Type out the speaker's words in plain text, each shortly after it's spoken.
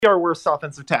our worst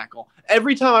offensive tackle.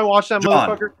 Every time I watch that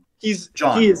motherfucker, he is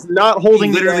not He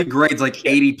holding. literally grades like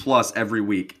 80 plus every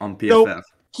week on PFF. So,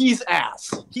 he's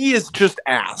ass. He is just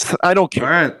ass. I don't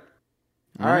care.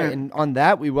 All right. And on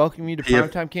that, we welcome you to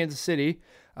Primetime Kansas City.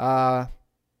 Let's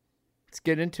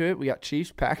get into it. We got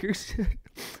Chiefs, Packers.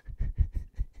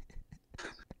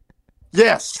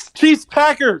 Yes, Chiefs,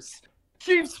 Packers.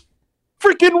 Chiefs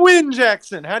freaking win,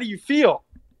 Jackson. How do you feel?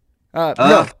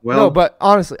 No, but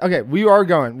honestly, okay, we are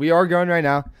going right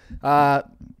now.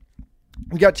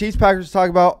 We got Chiefs, Packers to talk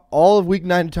about, all of week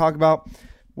 9 to talk about.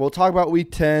 We'll talk about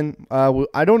week 10.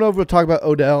 I don't know if we'll talk about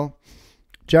Odell.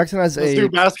 Jackson has Let's do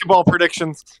basketball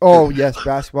predictions. Oh, yes,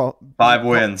 basketball. 5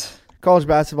 wins. College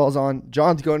basketball's on.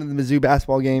 John's going to the Mizzou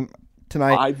basketball game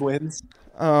tonight. 5 wins.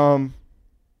 I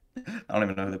don't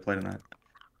even know who they play tonight.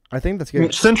 I think that's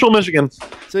good. Central Michigan.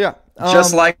 So, yeah.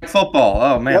 Just like football.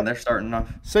 Oh, man, They're starting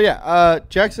off. So, yeah,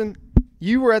 Jackson,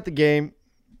 you were at the game.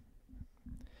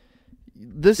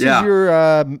 This is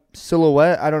your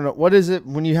silhouette. I don't know. What is it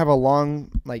when you have a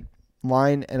long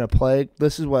line and a play?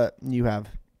 This is what you have.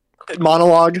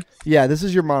 Monologue. Yeah, this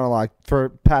is your monologue for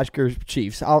Packers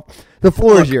Chiefs. The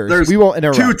floor is yours. We won't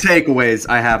interrupt. 2 takeaways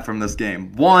I have from this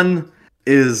game. One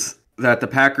is that the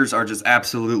Packers are just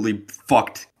absolutely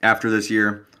fucked after this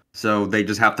year. So they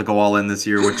just have to go all in this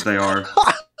year, which they are.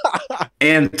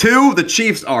 And 2, the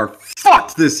Chiefs are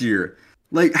fucked this year.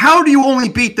 Like, how do you only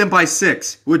beat them by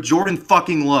 6 with Jordan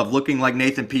fucking Love looking like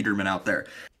Nathan Peterman out there?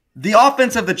 The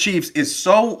offense of the Chiefs is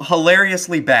so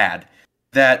hilariously bad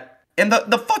that, and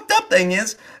the fucked up thing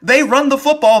is, they run the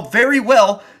football very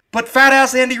well, but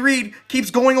fat-ass Andy Reid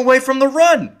keeps going away from the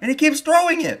run, and he keeps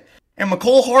throwing it. And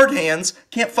McCole Hardhands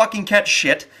can't fucking catch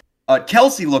shit.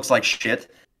 Kelsey looks like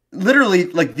shit. Literally,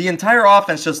 like, the entire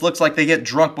offense just looks like they get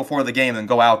drunk before the game and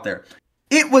go out there.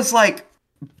 It was, like,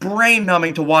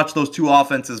 brain-numbing to watch those 2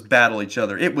 offenses battle each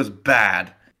other. It was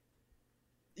bad.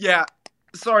 Yeah,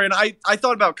 sorry, and I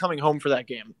thought about coming home for that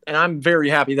game, and I'm very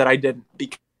happy that I didn't.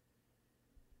 Because,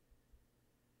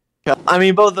 I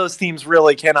mean, both those teams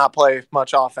really cannot play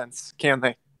much offense, can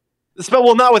they?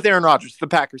 Well, not with Aaron Rodgers. The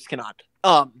Packers cannot.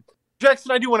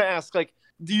 Jackson, I do want to ask,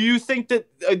 do you think that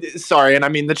sorry, and I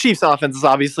mean the Chiefs offense is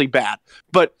obviously bad,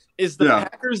 but is the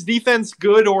Packers defense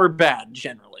good or bad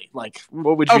generally? Like,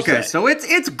 what would you say? Okay, so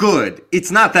it's good.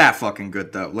 It's not that fucking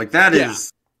good though. Like that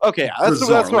is okay. That's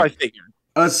what I figured.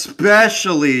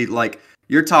 Especially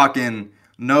you're talking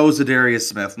no Zadarius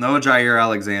Smith, no Jair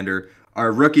Alexander.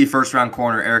 Our rookie first-round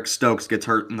corner, Eric Stokes, gets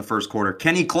hurt in the first quarter.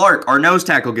 Kenny Clark, our nose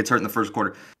tackle, gets hurt in the first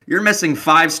quarter. You're missing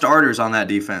 5 starters on that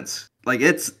defense.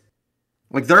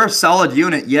 They're a solid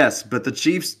unit, yes, but the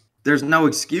Chiefs, there's no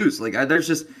excuse.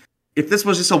 If this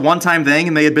was just a one-time thing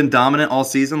and they had been dominant all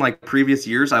season like previous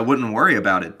years, I wouldn't worry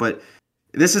about it. But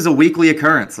this is a weekly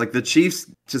occurrence. The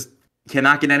Chiefs just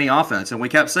cannot get any offense. And we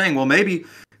kept saying, well, maybe,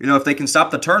 if they can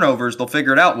stop the turnovers, they'll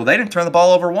figure it out. Well, they didn't turn the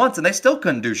ball over once, and they still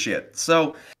couldn't do shit.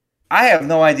 So I have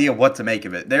no idea what to make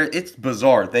of it. It's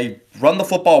bizarre. They run the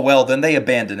football well, then they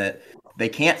abandon it. They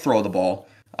can't throw the ball.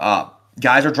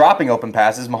 Guys are dropping open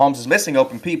passes. Mahomes is missing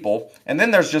open people. And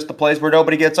then there's just the plays where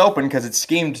nobody gets open because it's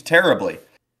schemed terribly.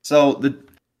 So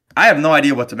I have no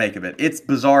idea what to make of it. It's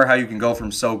bizarre how you can go from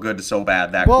so good to so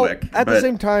bad that quick. At the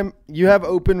same time, you have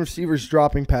open receivers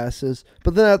dropping passes.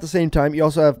 But then at the same time, you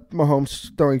also have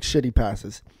Mahomes throwing shitty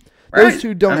passes. Those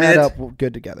two don't add up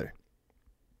good together.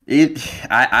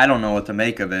 I don't know what to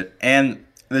make of it. And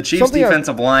the Chiefs'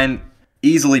 defensive line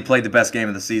easily played the best game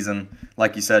of the season,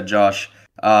 like you said, Josh.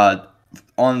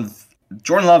 On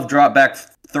Jordan Love dropped back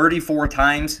 34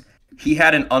 times. He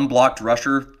had an unblocked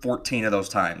rusher 14 of those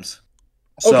times.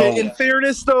 So, okay, in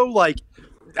fairness, though,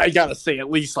 I gotta say at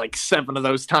least 7 of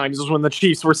those times was when the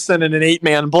Chiefs were sending an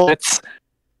 8-man blitz.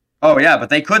 Oh, yeah, but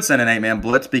they could send an 8-man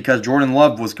blitz because Jordan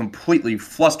Love was completely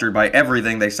flustered by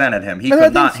everything they sent at him. He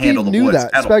could not handle the blitz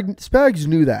at all. Spags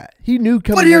knew that. He knew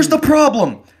coming But here's the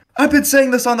problem. I've been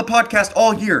saying this on the podcast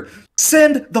all year.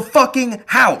 Send the fucking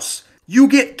house. You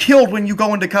get killed when you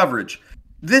go into coverage.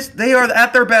 They are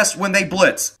at their best when they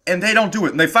blitz, and they don't do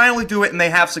it. And they finally do it, and they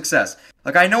have success.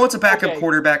 I know it's a backup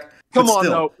quarterback, but Come on,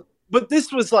 still. though. But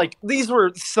this was these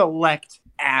were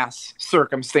select-ass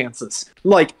circumstances.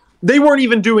 They weren't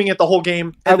even doing it the whole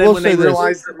game. And then when they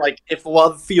realized that, if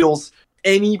Love feels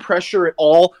any pressure at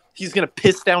all, he's going to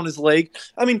piss down his leg.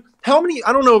 I mean, how many,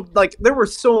 I don't know, there were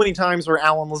so many times where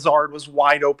Allen Lazard was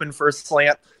wide open for a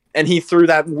slant, and he threw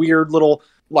that weird little,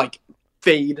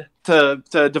 fade to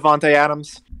Devontae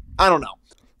Adams. I don't know.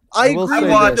 I agree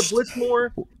with the blitz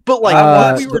more, but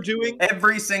what we were doing.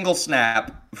 Every single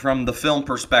snap from the film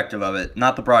perspective of it,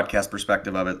 not the broadcast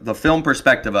perspective of it, the film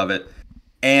perspective of it,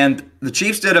 And the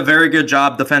Chiefs did a very good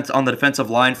job on the defensive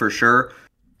line for sure.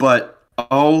 But,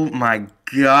 oh my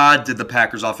God, did the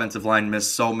Packers offensive line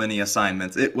miss so many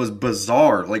assignments. It was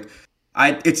bizarre. Like,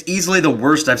 it's easily the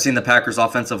worst I've seen the Packers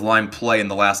offensive line play in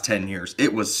the last 10 years.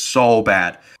 It was so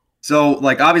bad. So,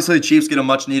 like, obviously the Chiefs get a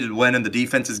much-needed win, and the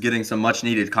defense is getting some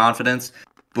much-needed confidence.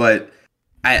 But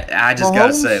I just got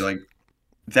to say, like,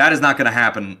 that is not going to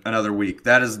happen another week.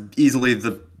 That is easily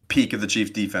the peak of the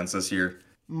Chiefs defense this year.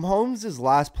 Mahomes'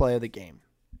 last play of the game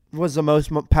was the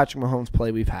most Patrick Mahomes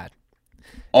play we've had.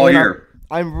 All year.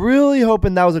 I'm really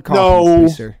hoping that was a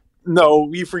confidence booster. No,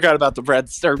 you forgot about the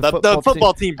Reds or the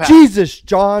football team pass. Jesus,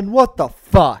 John, what the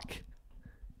fuck?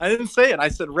 I didn't say it. I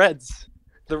said Reds.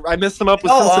 I missed them up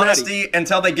with Cincinnati. Honesty,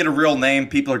 until they get a real name,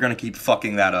 people are going to keep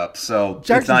fucking that up. So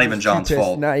it's not even John's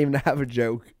fault. Not even to have a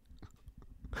joke.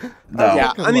 No.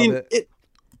 Yeah, I mean,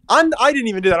 I didn't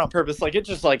even do that on purpose. Like, it's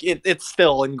just like it's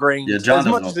still ingrained. Yeah, John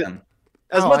doesn't know him.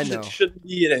 As much as it shouldn't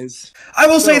be, it is. I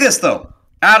will say this though,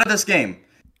 out of this game,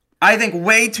 I think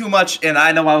way too much, and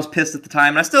I know I was pissed at the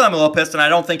time, and I still am a little pissed, and I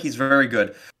don't think he's very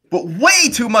good. But way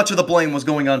too much of the blame was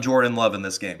going on Jordan Love in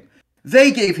this game.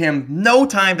 They gave him no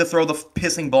time to throw the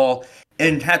pissing ball,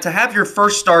 and to have your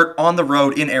first start on the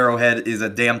road in Arrowhead is a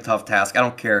damn tough task. I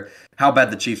don't care how bad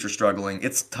the Chiefs are struggling.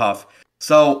 It's tough.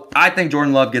 So I think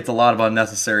Jordan Love gets a lot of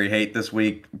unnecessary hate this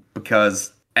week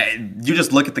because you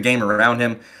just look at the game around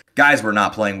him. Guys were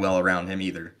not playing well around him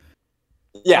either.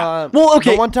 Yeah. Well,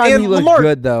 okay. The one time he looked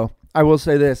good, though, I will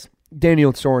say this.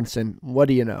 Daniel Sorensen, what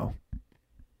do you know?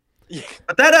 Yeah.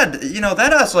 But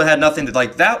that also had nothing to,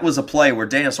 like, that was a play where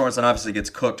Daniel Sorensen obviously gets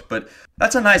cooked, but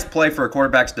that's a nice play for a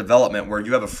quarterback's development where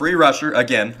you have a free rusher,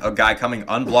 again, a guy coming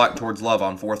unblocked towards Love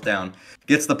on fourth down,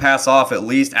 gets the pass off at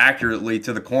least accurately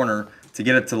to the corner to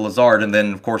get it to Lazard, and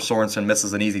then, of course, Sorensen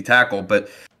misses an easy tackle. But,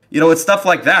 it's stuff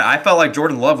like that. I felt like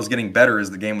Jordan Love was getting better as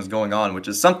the game was going on, which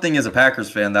is something as a Packers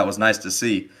fan that was nice to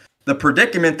see. The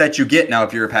predicament that you get now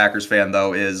if you're a Packers fan,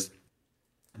 though, is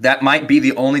that might be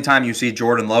the only time you see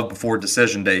Jordan Love before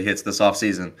decision day hits this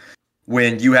offseason,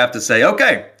 when you have to say,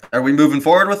 okay, are we moving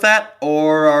forward with that,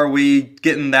 or are we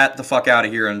getting that the fuck out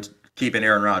of here and keeping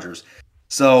Aaron Rodgers?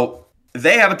 So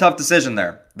they have a tough decision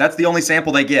there. That's the only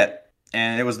sample they get,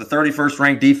 and it was the 31st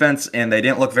ranked defense, and they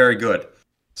didn't look very good.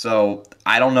 So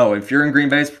I don't know. If you're in Green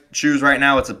Bay's shoes right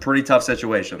now, it's a pretty tough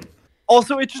situation.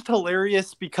 Also, it's just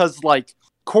hilarious because, like,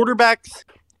 quarterbacks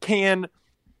can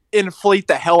inflate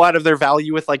the hell out of their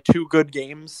value with like 2 good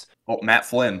games. Oh, Matt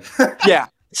Flynn. Yeah.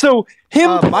 So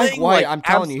him playing, Mike White, like, I'm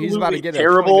telling you, he's about to get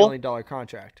terrible. a $20 million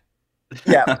contract.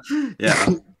 Yeah. Yeah.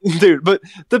 Dude, but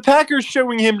the Packers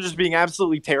showing him just being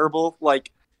absolutely terrible,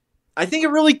 like, I think it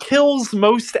really kills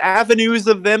most avenues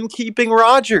of them keeping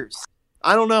Rodgers.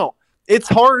 I don't know. It's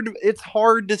hard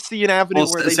to see an avenue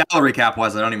where salary cap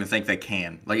wise, I don't even think they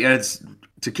can. Like, it's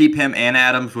to keep him and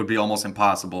Adams would be almost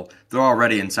impossible. They're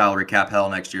already in salary cap hell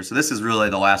next year, so this is really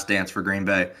the last dance for Green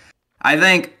Bay. I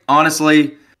think,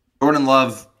 honestly, Jordan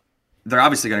Love, they're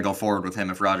obviously going to go forward with him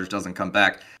if Rodgers doesn't come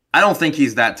back. I don't think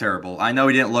he's that terrible. I know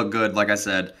he didn't look good, like I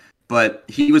said, but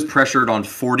he was pressured on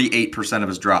 48% of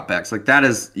his dropbacks. Like, that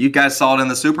is, you guys saw it in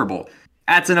the Super Bowl.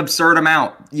 That's an absurd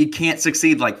amount. You can't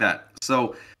succeed like that.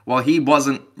 So while he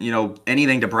wasn't,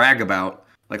 anything to brag about,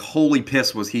 like, holy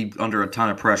piss was he under a ton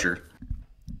of pressure.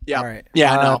 Yeah. All right.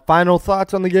 Yeah, I know. Final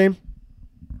thoughts on the game?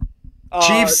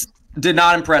 Chiefs did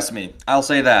not impress me. I'll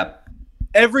say that.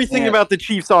 Everything about the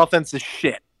Chiefs' offense is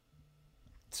shit.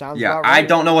 Sounds about right. I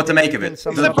don't know what to make of it.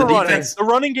 Except for the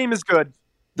running game is good.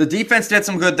 The defense did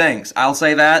some good things. I'll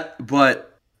say that.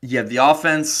 But, yeah, the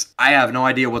offense, I have no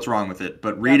idea what's wrong with it.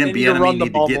 But Reed and Bieniemy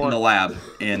need to get in the lab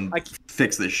and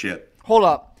fix this shit. Hold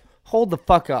up. Hold the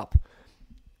fuck up.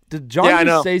 Did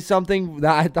John say something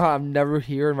that I thought I'd never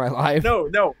hear in my life?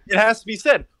 No. It has to be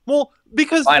said. Well,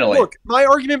 because, finally, look, my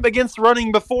argument against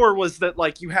running before was that,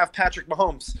 like, you have Patrick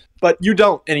Mahomes, but you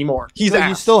don't anymore.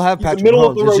 You still have Patrick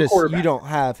Mahomes. It's just you don't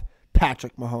have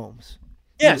Patrick Mahomes.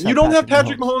 Yeah, you don't have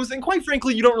Patrick Mahomes, and quite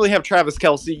frankly, you don't really have Travis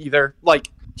Kelce either. Like,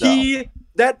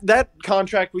 that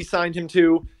contract we signed him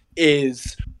to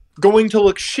is going to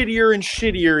look shittier and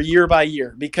shittier year by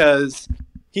year because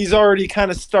he's already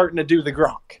kind of starting to do the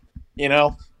Gronk,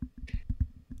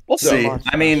 We'll see.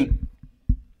 I mean,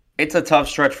 it's a tough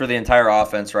stretch for the entire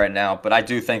offense right now, but I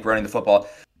do think running the football,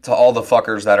 to all the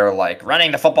fuckers that are like,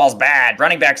 running the football's bad,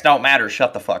 running backs don't matter,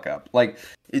 shut the fuck up. Like,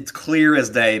 it's clear as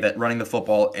day that running the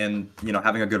football and,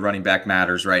 having a good running back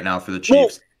matters right now for the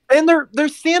Chiefs. Well, and they're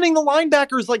standing the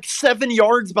linebackers like 7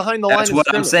 yards behind the line. That's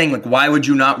what I'm saying. Like, why would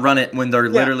you not run it when they're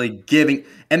literally giving?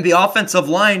 And the offensive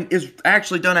line is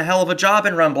actually done a hell of a job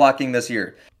in run blocking this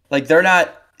year. Like, they're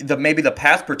not. maybe the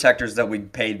pass protectors that we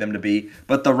paid them to be,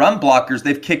 but the run blockers,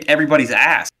 they've kicked everybody's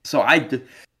ass. So it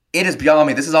is beyond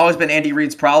me. This has always been Andy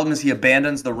Reid's problem is he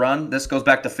abandons the run. This goes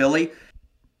back to Philly.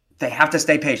 They have to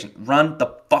stay patient. Run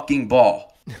the fucking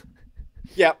ball.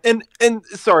 Yeah, and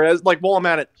sorry, while I'm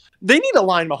at it, they need to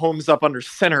line Mahomes up under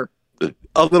center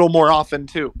a little more often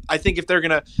too. I think if they're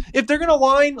gonna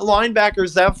line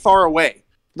linebackers that far away,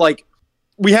 like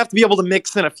we have to be able to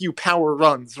mix in a few power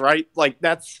runs, right? Like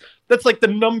that's like the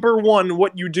number one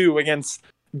what you do against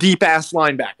deep ass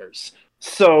linebackers.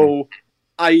 So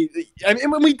I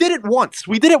mean we did it once.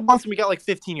 We did it once and we got like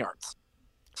 15 yards.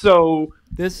 So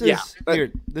this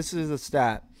is a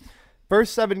stat.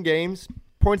 First 7 games,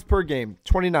 points per game,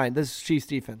 29. This is Chiefs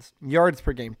defense. Yards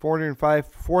per game, 405.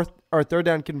 Third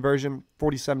down conversion,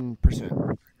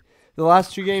 47%. The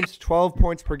last 2 games, 12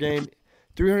 points per game,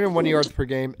 301 yards per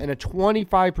game, and a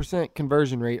 25%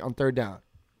 conversion rate on third down.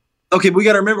 Okay, but we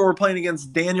got to remember we're playing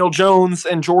against Daniel Jones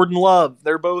and Jordan Love.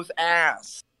 They're both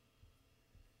ass.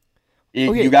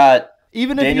 You got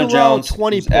even Daniel if you allow Jones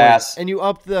 20 points ass, and you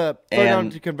up the third down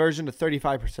to conversion to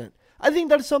 35%, I think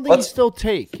that's something you still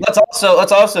take.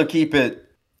 Let's also keep it,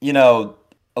 a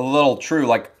little true.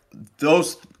 Like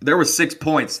there were 6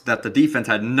 points that the defense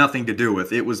had nothing to do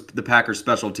with. It was the Packers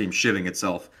special team shitting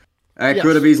itself. It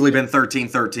could have easily been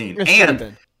 13-13.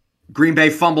 And Green Bay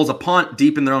fumbles a punt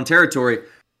deep in their own territory.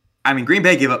 I mean, Green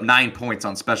Bay gave up 9 points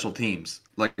on special teams.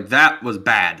 Like that was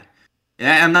bad.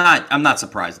 I'm not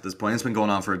surprised at this point. It's been going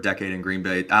on for a decade in Green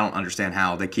Bay. I don't understand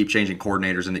how they keep changing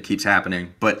coordinators and it keeps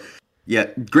happening. But yeah,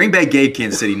 Green Bay gave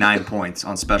Kansas City 9 points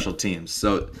on special teams.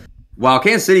 So while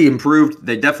Kansas City improved,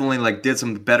 they definitely did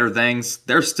some better things.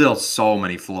 There's still so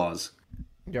many flaws.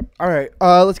 Yep. All right.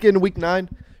 Let's get into Week 9.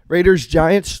 Raiders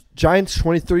Giants. Giants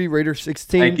 23. Raiders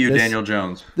 16. Thank you, Daniel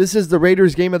Jones. This is the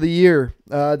Raiders game of the year.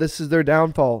 This is their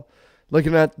downfall.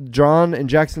 Looking at John and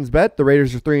Jackson's bet, the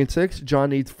Raiders are 3-6. John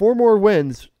needs 4 more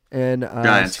wins, and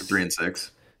Giants are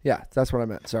 3-6. Yeah, that's what I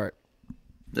meant. Sorry.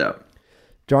 Yeah.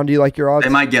 John, do you like your odds? They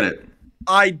might get it.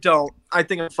 I don't. I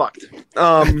think I'm fucked.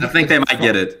 I think they might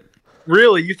get it.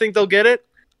 Really? You think they'll get it?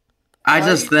 I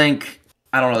just think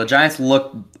I don't know. The Giants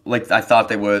look like I thought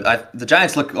they would. The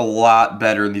Giants look a lot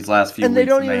better in these last few weeks than they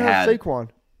had. And they don't even have Saquon.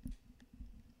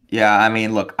 Yeah, I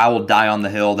mean, look, I will die on the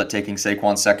hill that taking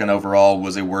Saquon second overall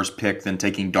was a worse pick than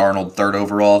taking Darnold third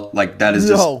overall. Like, that is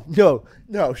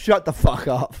No, shut the fuck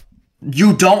up.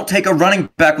 You don't take a running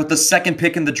back with the second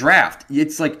pick in the draft.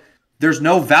 It's like, there's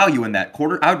no value in that.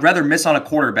 I would rather miss on a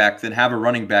quarterback than have a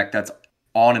running back that's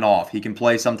on and off. He can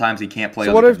play sometimes, he can't play.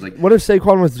 So what if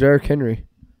Saquon was Derrick Henry?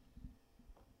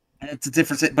 It's a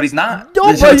different, but he's not.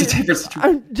 No,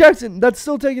 but Jackson, that's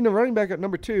still taking the running back at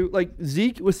number 2. Like,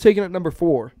 Zeke was taken at number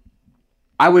 4.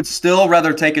 I would still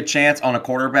rather take a chance on a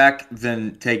quarterback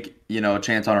than take, a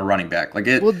chance on a running back.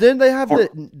 Well,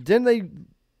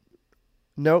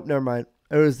 Nope, never mind.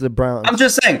 It was the Browns. I'm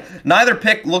just saying, neither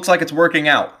pick looks like it's working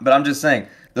out, but I'm just saying,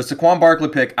 the Saquon Barkley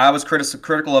pick, I was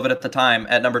critical of it at the time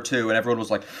at number 2, and everyone was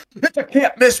like, it's a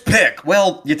can't-miss pick.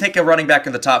 Well, you take a running back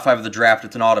in the top 5 of the draft,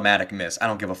 it's an automatic miss. I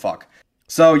don't give a fuck.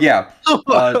 So, yeah.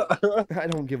 I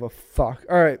don't give a fuck.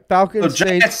 All right, Falcons,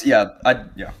 Saints.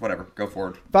 Whatever. Go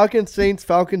forward. Falcons, Saints.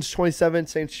 Falcons 27,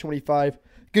 Saints 25.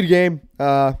 Good game.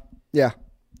 Yeah.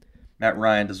 Matt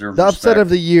Ryan deserves the respect. upset of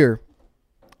the year.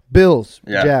 Bills,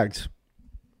 Jags.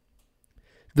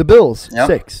 The Bills,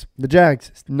 6. The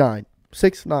Jags, 9.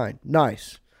 6-9.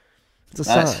 Nice. It's a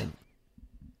sign.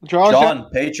 John,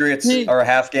 Patriots are a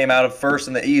half game out of first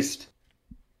in the East.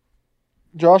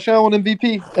 Josh Allen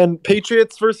MVP and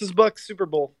Patriots versus Bucks Super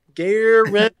Bowl.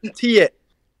 Guarantee it.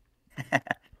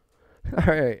 All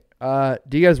right.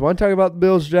 Do you guys want to talk about the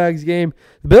Bills-Jags game?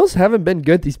 The Bills haven't been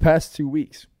good these past 2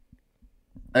 weeks.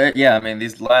 Yeah, I mean,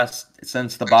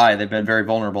 since the bye, they've been very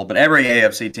vulnerable. But every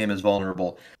AFC team is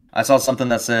vulnerable. I saw something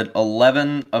that said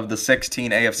 11 of the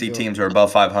 16 AFC teams are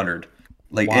above 500.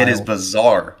 Like, wild. It is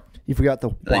bizarre. You forgot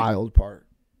the wild part.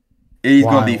 He's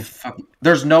going to be fucking.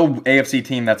 There's no AFC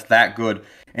team that's that good.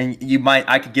 And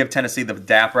I could give Tennessee the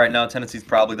dap right now. Tennessee's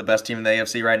probably the best team in the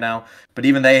AFC right now. But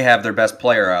even they have their best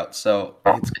player out. So,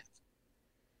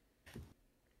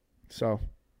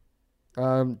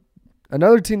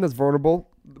 another team that's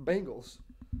vulnerable, the Bengals.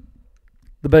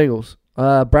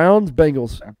 Browns,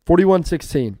 Bengals,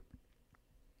 41-16.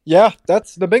 Yeah,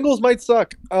 the Bengals might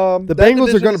suck. The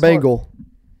Bengals are going to Bengal.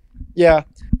 Yeah,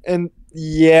 and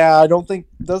I don't think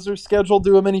does their schedule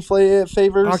do them any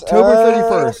favors. October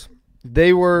 31st,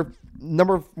 they were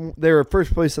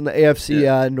first place in the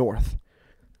AFC North.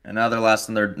 And now they're last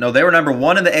in they were number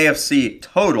 1 in the AFC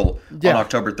total on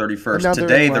October 31st.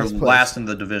 Today they're last in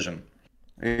the division.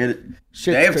 The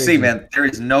AFC, crazy. Man, there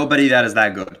is nobody that is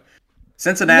that good.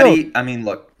 Cincinnati, no, I mean,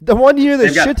 look. The one year the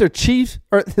shits are Chiefs,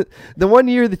 or the one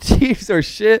year the Chiefs are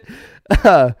shit,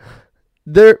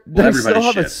 they still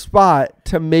have a spot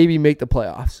to maybe make the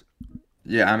playoffs.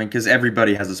 Yeah, I mean, because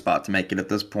everybody has a spot to make it at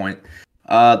this point.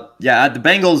 The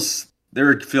Bengals,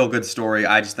 they're a feel-good story.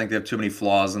 I just think they have too many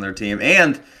flaws in their team.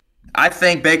 And I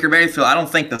think Baker Mayfield, I don't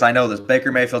think this, I know this,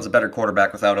 Baker Mayfield's a better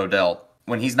quarterback without Odell.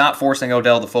 When he's not forcing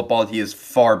Odell the football, he is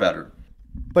far better.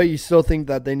 But you still think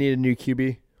that they need a new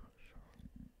QB?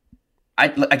 I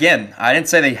didn't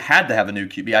say they had to have a new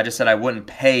QB. I just said I wouldn't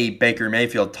pay Baker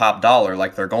Mayfield top dollar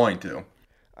like they're going to.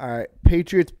 All right.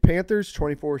 Patriots, Panthers,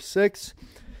 24-6.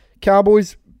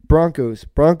 Cowboys, Broncos.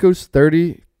 Broncos,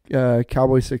 30.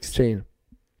 Cowboys, 16.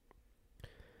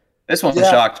 This one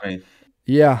shocked me.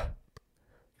 Yeah.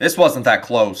 This wasn't that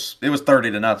close. It was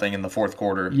 30-0 in the fourth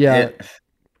quarter. Yeah.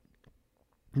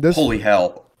 Holy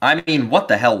hell. I mean, what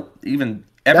the hell? Even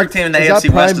every team in the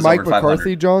AFC West is Mike over 500.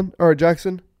 McCarthy, John, or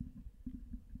Jackson?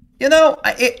 You know,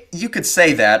 you could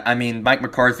say that. I mean, Mike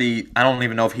McCarthy, I don't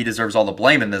even know if he deserves all the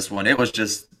blame in this one. It was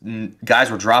just guys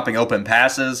were dropping open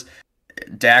passes.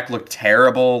 Dak looked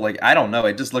terrible. Like, I don't know.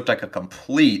 It just looked like a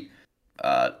complete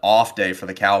off day for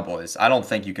the Cowboys. I don't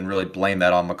think you can really blame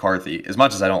that on McCarthy, as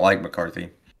much as I don't like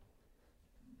McCarthy.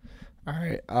 All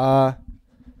right.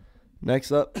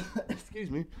 Next up, excuse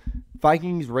me,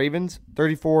 Vikings, Ravens,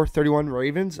 34-31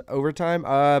 Ravens, overtime.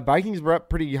 Vikings were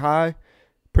up pretty high.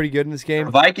 Pretty good in this game.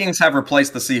 The Vikings have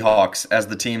replaced the Seahawks as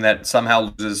the team that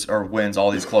somehow loses or wins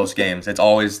all these close games. It's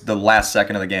always the last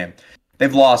second of the game.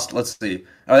 They've lost, let's see.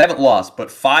 Oh, they haven't lost, but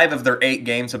 5 of their 8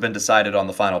 games have been decided on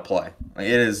the final play. It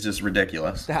is just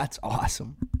ridiculous. That's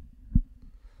awesome.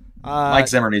 Mike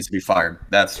Zimmer needs to be fired.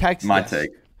 That's my take.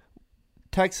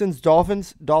 Texans,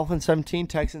 Dolphins. Dolphins 17,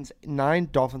 Texans 9.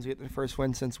 Dolphins get their first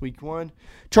win since week 1.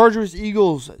 Chargers,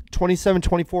 Eagles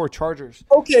 27-24. Chargers.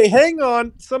 Okay, hang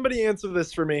on. Somebody answer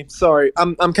this for me. Sorry,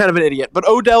 I'm kind of an idiot. But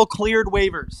Odell cleared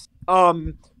waivers.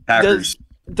 Packers.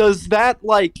 Does that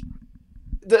like?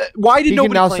 Why did nobody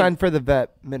can now claim? Sign for the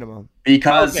vet minimum?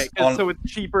 Because so it's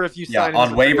cheaper if you sign.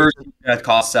 On waivers that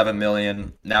cost $7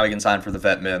 million. Now he can sign for the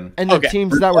vet min. And the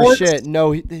teams that were shit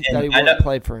know that he won't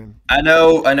play for him. I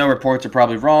know reports are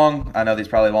probably wrong. I know these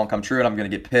probably won't come true, and I'm going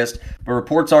to get pissed. But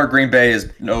reports are Green Bay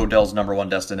is Odell's number 1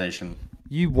 destination.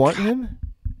 You want him?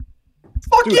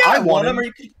 Fuck dude, yeah, I want him.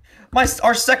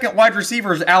 Our second wide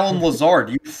receiver is Alan Lazard.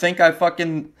 You think I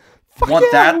fucking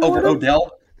want that over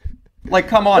Odell? Like,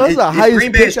 come on. That's the highest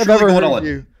Green Bay is truly going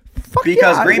on.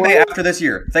 Because Green Bay after this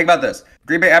year, think about this.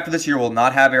 Green Bay after this year will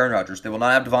not have Aaron Rodgers. They will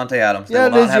not have Devontae Adams. They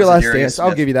will not have your last Zadarius dance. Smith.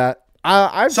 I'll give you that.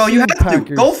 So you have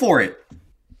to go for it.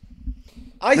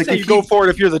 I say you go for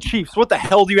it if you're the Chiefs. What the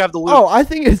hell do you have to lose? Oh, I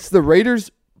think it's the Raiders,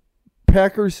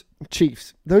 Packers,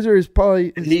 Chiefs. Those are his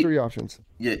 3 options.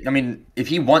 Yeah, I mean, if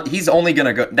he's only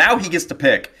gonna go. Now he gets to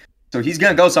pick. So he's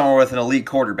gonna go somewhere with an elite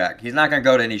quarterback. He's not gonna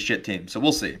go to any shit team. So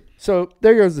we'll see. So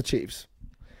there goes the Chiefs.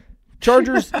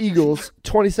 Chargers, Eagles,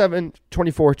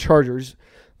 27-24 Chargers.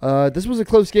 This was a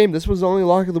close game. This was the only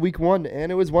lock of the week 1,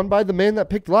 and it was won by the man that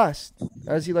picked last,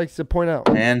 as he likes to point out.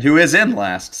 And who is in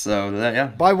last. So, yeah.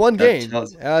 By 1 game.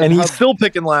 And he's still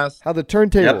picking last. How the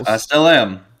turntables. Yep, I still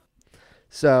am.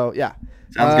 So, yeah.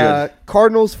 Sounds good.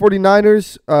 Cardinals,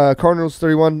 49ers. Cardinals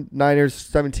 31, Niners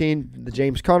 17. The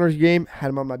James Conner game. Had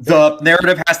him on my bench. The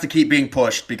narrative has to keep being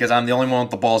pushed because I'm the only one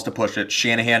with the balls to push it.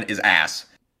 Shanahan is ass.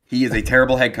 He is a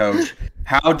terrible head coach.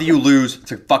 How do you lose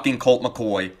to fucking Colt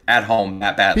McCoy at home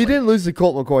that badly? He didn't lose to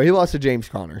Colt McCoy. He lost to James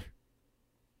Conner.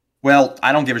 Well,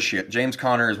 I don't give a shit. James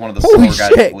Conner is one of the slower guys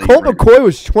in the league. Colt McCoy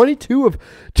was 22 of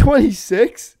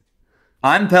 26.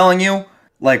 I'm telling you,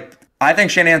 I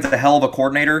think Shanahan's a hell of a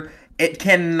coordinator. It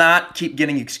cannot keep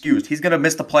getting excused. He's going to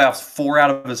miss the playoffs 4 out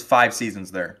of his 5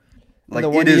 seasons there.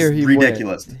 It is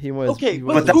ridiculous. He was. Okay,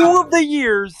 but 2 of the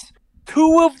years,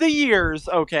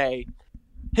 okay,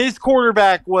 his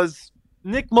quarterback was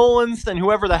Nick Mullins and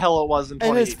whoever the hell it was in 2018.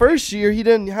 And his first year, he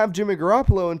didn't have Jimmy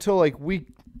Garoppolo until week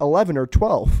 11 or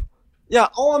 12. Yeah,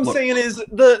 all I'm saying is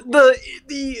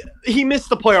he missed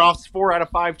the playoffs 4 out of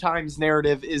 5 times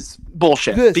narrative is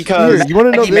bullshit. Because you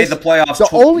want to know he made the playoffs.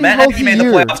 He made the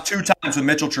playoffs 2 times with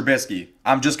Mitchell Trubisky.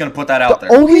 I'm just going to put that out there.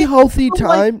 The only healthy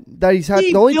time that he's had.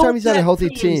 The only time he's had a healthy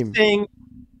team.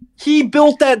 He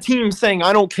built that team saying,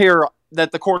 "I don't care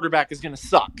that the quarterback is going to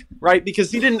suck," right?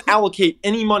 Because he didn't allocate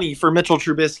any money for Mitchell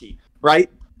Trubisky, right?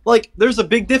 There's a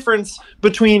big difference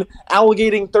between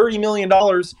allocating $30 million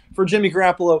for Jimmy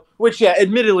Garoppolo, which,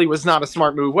 admittedly was not a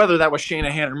smart move, whether that was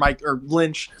Shanahan or Mike or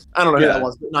Lynch. I don't know who that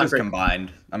was, but not great.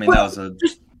 Combined. I mean, that was a...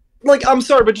 I'm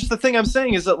sorry, but just the thing I'm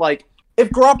saying is that, if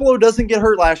Garoppolo doesn't get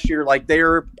hurt last year, like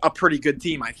they're a pretty good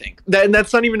team, I think. And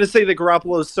that's not even to say that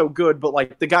Garoppolo is so good, but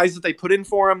like the guys that they put in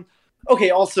for him. Okay,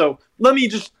 also, let me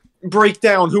just break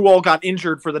down who all got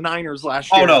injured for the Niners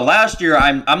last year. Oh no, last year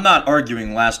I'm not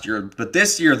arguing last year, but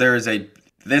this year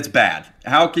it's bad.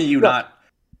 How can you not?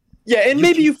 Yeah, and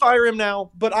maybe you fire him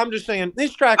now, but I'm just saying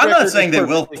his track record. I'm not saying they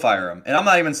will fire him, and I'm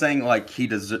not even saying like he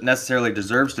necessarily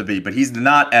deserves to be, but he's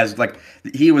not as like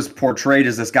he was portrayed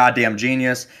as this goddamn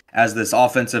genius, as this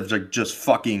offensive like, just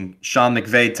fucking Sean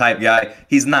McVay type guy.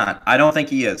 He's not. I don't think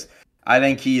he is. I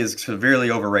think he is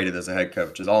severely overrated as a head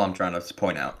coach. Is all I'm trying to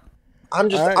point out. I'm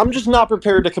just not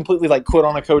prepared to completely like quit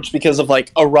on a coach because of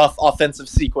like a rough offensive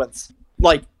sequence.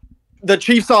 Like the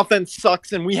Chiefs' offense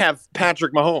sucks, and we have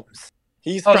Patrick Mahomes.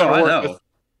 He's trying to work with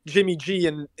Jimmy G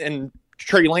and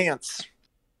Trey Lance.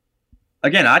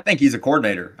 Again, I think he's a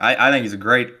coordinator. I think he's a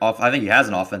great I think he has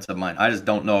an offensive mind. I just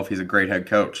don't know if he's a great head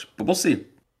coach. But we'll see.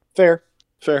 Fair.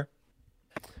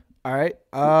 All right.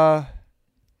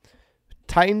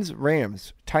 Titans,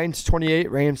 Rams. Titans 28,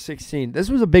 Rams 16. This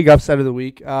was a big upset of the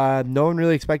week. No one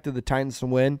really expected the Titans to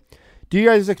win. Do you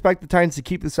guys expect the Titans to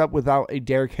keep this up without a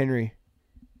Derrick Henry?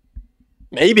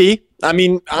 Maybe. I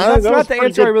mean, that's not the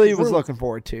answer I really was looking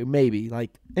forward to. Maybe. Like,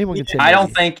 anyone can say I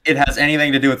don't think it has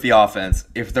anything to do with the offense.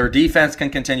 If their defense can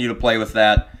continue to play with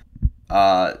that,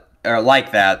 or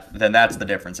like that, then that's the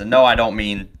difference. And no, I don't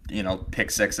mean,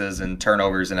 pick sixes and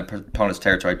turnovers in opponent's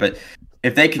territory. But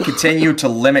if they could continue to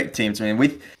limit teams, I mean,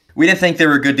 we didn't think they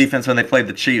were a good defense when they played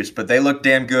the Chiefs, but they looked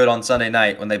damn good on Sunday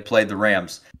night when they played the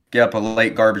Rams. Get up a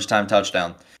late garbage time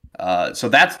touchdown. So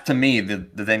that's, to me,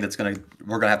 the thing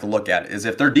we're gonna have to look at is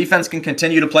if their defense can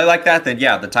continue to play like that, then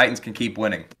yeah, the Titans can keep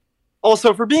winning.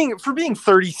 Also, for being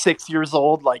 36 years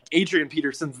old, like Adrian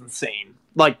Peterson's insane.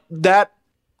 Like that,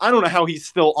 I don't know how he's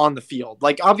still on the field.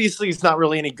 Like obviously he's not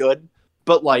really any good,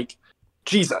 but like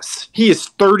Jesus, he is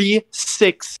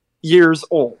 36 years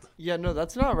old. Yeah, no,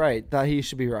 that's not right. That he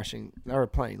should be rushing or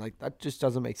playing. Like that just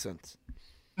doesn't make sense.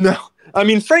 No, I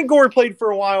mean Frank Gore played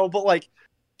for a while, but like.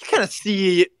 You kind of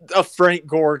see a Frank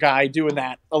Gore guy doing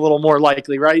that a little more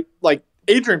likely, right? Like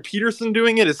Adrian Peterson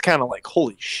doing it is kind of like,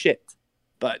 holy shit.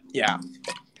 But yeah.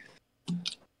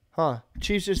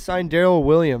 Chiefs just signed Darrell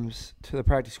Williams to the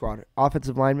practice squad.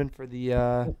 Offensive lineman for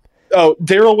the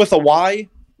Darrell with a Y?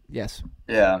 Yes.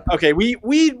 Yeah. Okay, we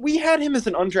had him as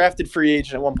an undrafted free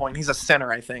agent at one point. He's a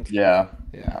center, I think. Yeah.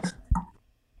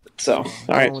 So, all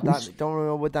right. Don't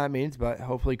know what that means, but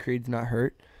hopefully Creed's not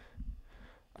hurt.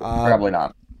 Probably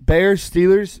not. Bears,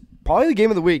 Steelers, probably the game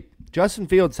of the week. Justin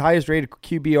Fields, highest rated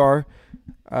QBR,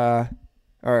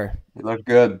 or he looked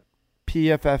good.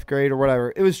 PFF grade or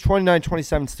whatever. It was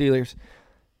 29-27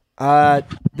 Steelers.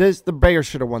 The Bears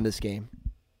should have won this game.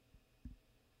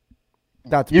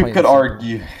 You could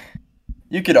argue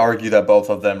that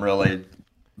both of them really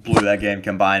blew that game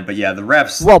combined, but yeah, the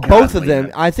refs. Well, both of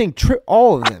them. I think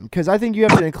all of them, because I think you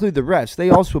have to include the refs. They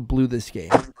also blew this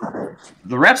game.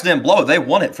 The refs didn't blow it; they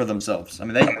won it for themselves. I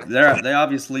mean, they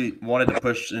obviously wanted to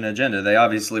push an agenda. They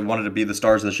obviously wanted to be the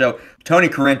stars of the show. Tony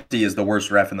Correnti is the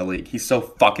worst ref in the league. He's so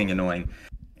fucking annoying.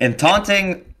 And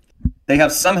taunting, they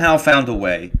have somehow found a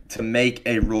way to make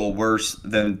a rule worse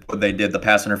than what they did the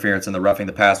pass interference and the roughing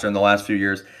the passer in the last few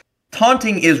years.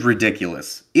 Taunting is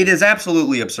ridiculous. It is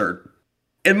absolutely absurd.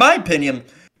 In my opinion,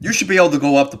 you should be able to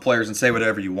go up to players and say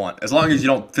whatever you want, as long as you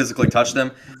don't physically touch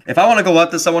them. If I want to go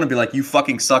up to someone and be like, "You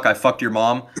fucking suck, I fucked your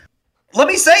mom," let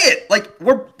me say it. Like,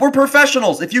 we're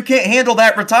professionals. If you can't handle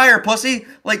that, retire, pussy.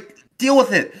 Like, deal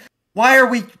with it. Why are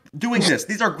we doing this?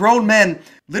 These are grown men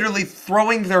literally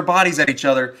throwing their bodies at each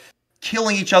other,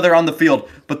 killing each other on the field.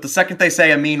 But the second they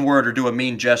say a mean word or do a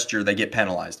mean gesture, they get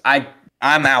penalized. I'm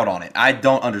out on it. I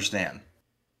don't understand.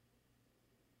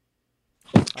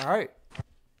 All right.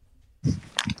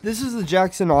 This is the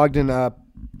Jackson Ogden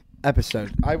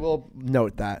episode. I will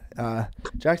note that.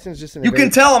 Jackson's just You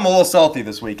can tell I'm a little salty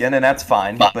this weekend, and that's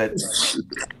fine. But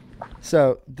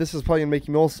so this is probably going to make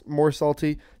you more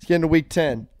salty. Let's get into week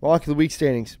 10. We'll look at the week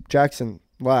standings. Jackson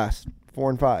last,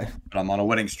 4-5. But I'm on a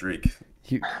winning streak.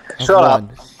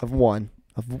 Of one.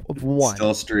 Still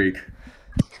a streak.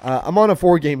 I'm on a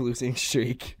 4-game losing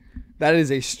streak. That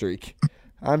is a streak.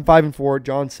 I'm 5-4.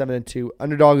 John's 7-2.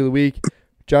 Underdog of the week.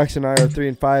 Jackson and I are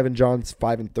 3-5, and John's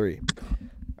 5-3.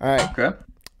 All right. Okay.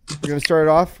 We're gonna start it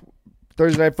off.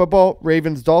 Thursday night football.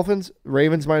 Ravens Dolphins.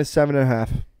 Ravens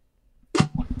 -7.5.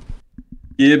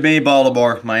 Give me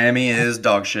Baltimore. Miami is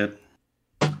dog shit.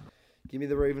 Give me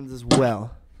the Ravens as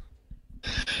well.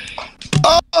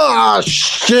 Oh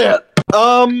shit.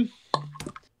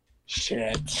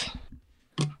 Shit.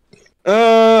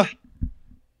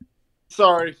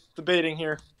 Sorry, debating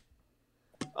here.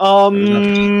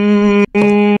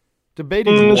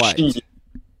 Debating what?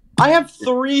 I have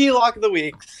 3 lock of the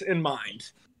weeks in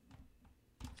mind,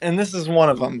 and this is one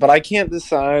of them. But I can't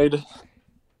decide.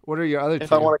 What are your other 2?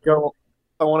 If I want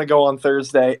to go on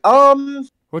Thursday.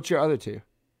 What's your other 2?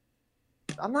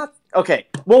 I'm not okay.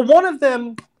 Well, one of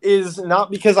them is not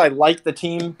because I like the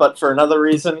team, but for another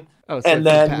reason. Oh, so and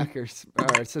then Packers. All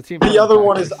right, so the other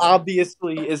one is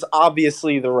obviously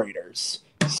the Raiders.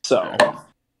 So,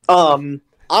 I'm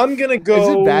gonna go. Is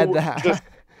it bad that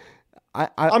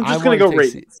I'm just gonna go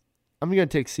Raiders. I'm gonna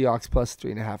take Seahawks plus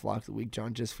 3.5 locks a week,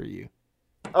 John, just for you.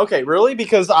 Okay, really?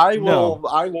 Because I will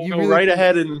go really right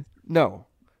ahead and no.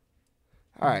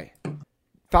 All right,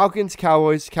 Falcons,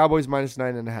 Cowboys minus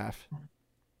 9.5.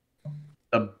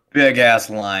 A big ass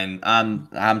line.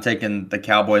 I'm taking the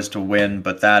Cowboys to win,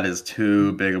 but that is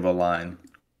too big of a line.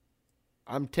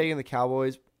 I'm taking the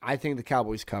Cowboys. I think the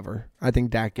Cowboys cover. I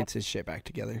think Dak gets his shit back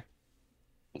together.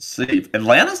 Let's see.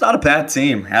 Atlanta's not a bad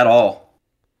team at all.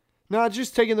 No, it's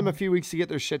just taking them a few weeks to get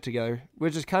their shit together,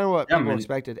 which is kind of what people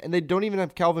expected. And they don't even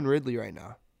have Calvin Ridley right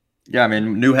now. Yeah, I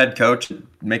mean, new head coach. It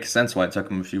makes sense why it took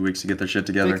them a few weeks to get their shit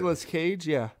together. Nicolas Cage,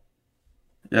 yeah.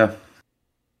 Yeah.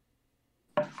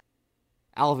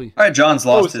 Alvy. All right, John's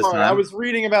lost his time. I was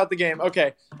reading about the game.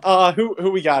 Okay.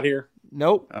 Who we got here?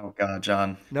 Nope. Oh, God,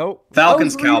 John. Nope.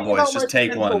 Falcons, Cowboys. Just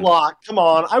take one. Lock. Come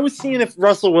on. I was seeing if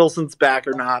Russell Wilson's back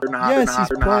or not. Yes, he's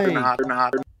playing.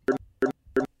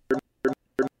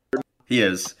 He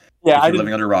is. Yeah, if you're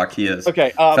living under a rock, he is.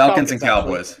 Okay. Falcons and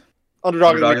Cowboys.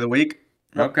 Underdog of the week?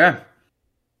 Okay.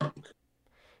 All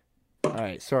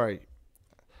right, sorry.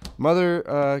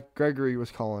 Mother Gregory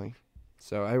was calling.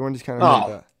 So everyone just kind of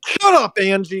heard that. Shut up,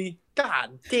 Angie.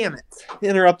 God damn it.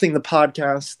 Interrupting the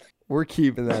podcast. We're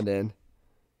keeping that in.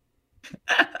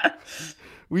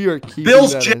 We are keeping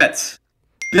Bills, that Jets.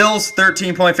 Bills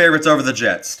 13-point favorites over the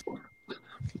Jets.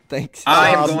 Thanks. I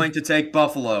am going to take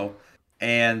Buffalo,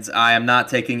 and I am not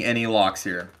taking any locks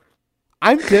here.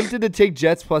 I'm tempted to take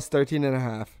Jets plus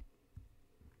 13.5.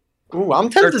 Ooh, I'm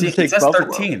tempted to take Buffalo. It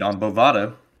says 13 on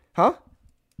Bovada. Huh?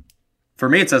 For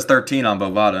me, it says 13 on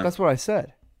Bovada. That's what I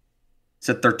said. It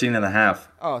said 13.5.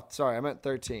 Oh, sorry. I meant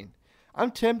 13.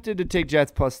 I'm tempted to take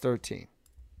Jets plus 13.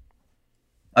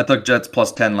 I took Jets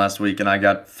plus 10 last week, and I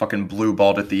got fucking blue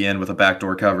balled at the end with a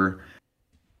backdoor cover.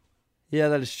 Yeah,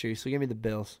 that is true. So give me the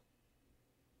Bills.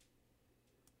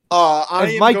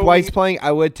 If Mike White's playing,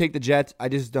 I would take the Jets. I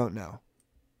just don't know.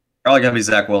 Probably going to be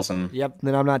Zach Wilson. Yep,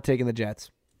 then I'm not taking the Jets.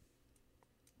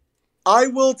 I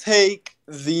will take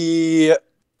the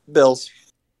Bills.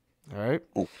 All right.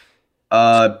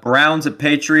 Browns at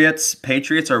Patriots.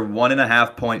 Patriots are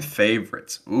 1.5-point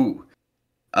favorites. Ooh.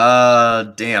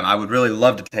 Damn. I would really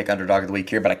love to take underdog of the week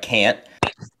here, but I can't.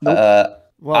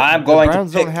 Nope. I'm going the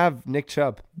Browns to pick... don't have Nick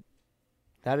Chubb.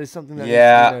 That is something that needs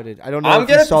to be noted. I don't know if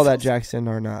you saw that, Jackson,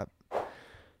 or not.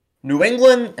 New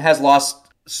England has lost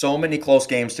so many close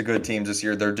games to good teams this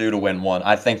year. They're due to win one.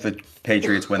 I think the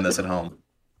Patriots win this at home.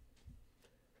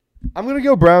 I'm going to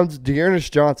go Browns. Dearness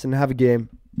Johnson have a game.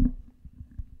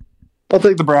 I'll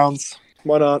take the Browns.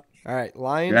 Why not? All right.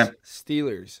 Lions,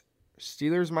 Steelers.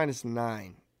 Steelers minus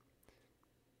 9.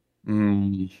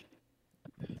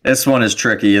 This one is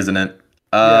tricky, isn't it?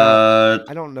 I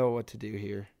don't know what to do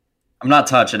here. I'm not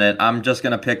touching it. I'm just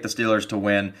going to pick the Steelers to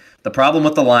win. The problem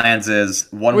with the Lions is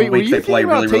one week they play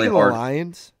really, really hard. The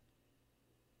Lions?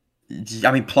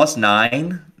 I mean, plus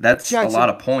 9? That's Jackson, a lot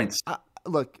of points.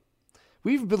 Look,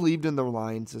 we've believed in the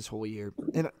Lions this whole year.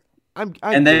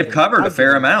 And they've covered a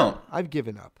fair amount. I've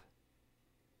given up.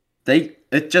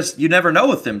 You never know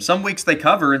with them. Some weeks they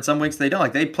cover and some weeks they don't.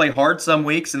 Like they play hard some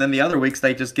weeks and then the other weeks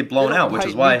they just get blown out, which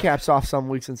is why caps off some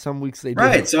weeks and some weeks they do.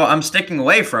 Right. So I'm sticking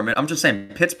away from it. I'm just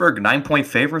saying Pittsburgh 9-point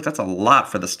favorite. That's a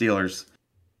lot for the Steelers.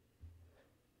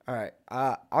 All right.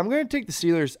 I'm going to take the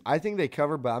Steelers. I think they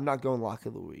cover, but I'm not going lock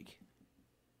of the week.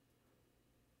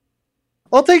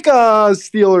 I'll take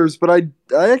Steelers, but I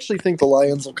actually think the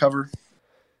Lions will cover.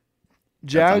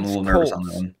 Jags,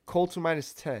 Colts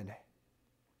minus 10.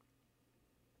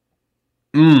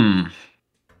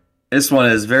 This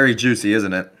one is very juicy,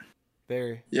 isn't it?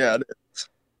 Very. Yeah, it is.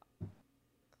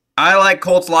 I like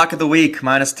Colts lock of the week,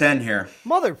 minus 10 here.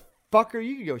 Motherfucker,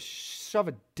 you can go shove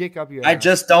a dick up your ass. I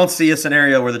just don't see a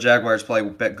scenario where the Jaguars play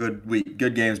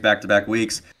good games back-to-back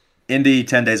weeks. Indy,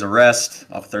 10 days of rest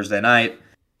off Thursday night.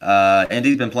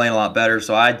 Indy's been playing a lot better,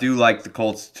 so I do like the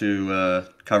Colts to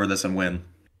cover this and win.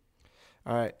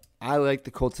 All right. I like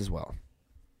the Colts as well.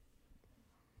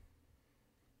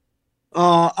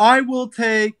 I'll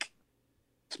take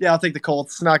the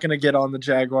Colts. Not going to get on the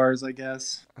Jaguars, I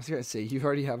guess. I was going to say, you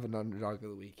already have an underdog of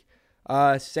the week.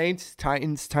 Saints,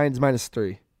 Titans minus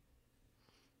 3.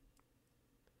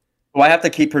 Do I have to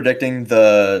keep predicting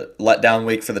the letdown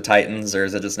week for the Titans, or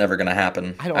is it just never going to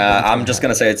happen? I'm just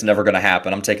going to say it's never going to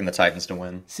happen. I'm taking the Titans to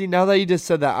win. See, now that you just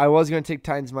said that, I was going to take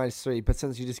Titans -3, but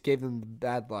since you just gave them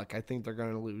bad luck, I think they're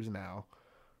going to lose now.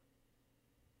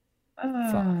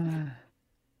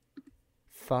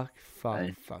 Fuck. All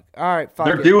right, fuck.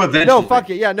 They're due eventually. No, fuck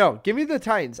it. Yeah, no. Give me the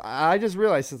Titans. I just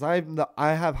realized since I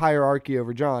have hierarchy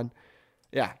over John.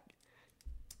 Yeah.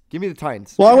 Give me the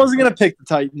Titans. Well, I wasn't going to pick the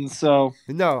Titans, so.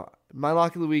 No. My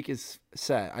lock of the week is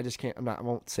set. I just can't. I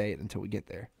won't say it until we get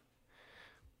there.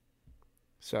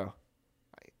 So.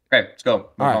 Okay, let's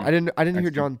go. All right. I didn't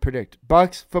hear John predict.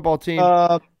 Bucks football team.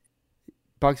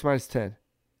 Bucks -10.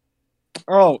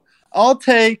 Oh, I'll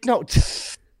take. No.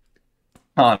 This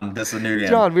is a new game.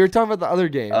 John, we were talking about the other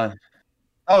game.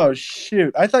 Oh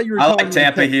shoot! I thought you were. I like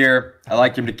Tampa here. I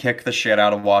like him to kick the shit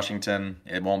out of Washington.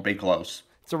 It won't be close.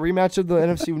 It's a rematch of the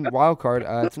NFC wild card.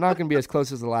 It's not going to be as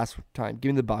close as the last time.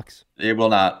 Give me the Bucks. It will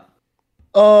not.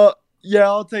 Yeah,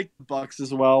 I'll take the Bucks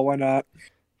as well. Why not?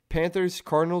 Panthers,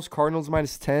 Cardinals. Cardinals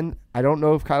 -10. I don't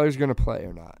know if Kyler's going to play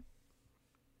or not.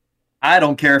 I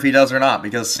don't care if he does or not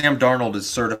because Sam Darnold is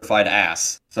certified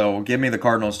ass. So give me the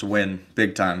Cardinals to win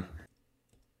big time.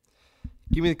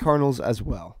 Give me the Cardinals as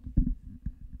well.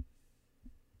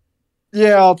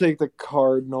 Yeah, I'll take the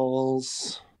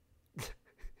Cardinals.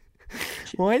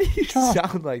 Why do you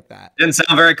sound like that? Didn't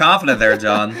sound very confident there,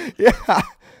 John. Yeah.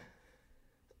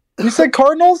 You said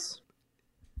Cardinals?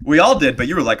 We all did, but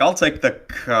you were like, I'll take the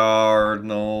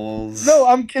Cardinals. No,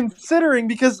 I'm considering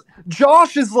because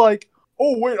Josh is like,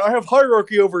 oh, wait, I have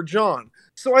hierarchy over John.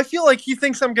 So I feel like he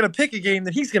thinks I'm going to pick a game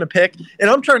that he's going to pick, and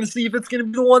I'm trying to see if it's going to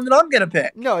be the one that I'm going to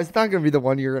pick. No, it's not going to be the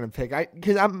one you're going to pick.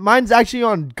 Because mine's actually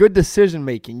on good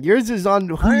decision-making. Yours is on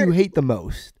who you hate the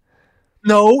most.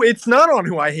 No, it's not on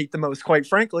who I hate the most, quite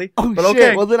frankly. Oh, but shit.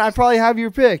 Okay. Well, then I probably have your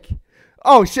pick.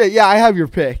 Oh, shit. Yeah, I have your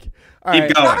pick. All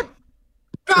Keep going.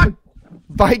 God.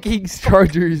 Vikings,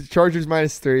 Chargers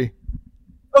 -3.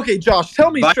 Okay, Josh,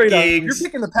 tell me straight up. You're Vikings.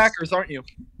 picking the Packers, aren't you?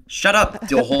 Shut up,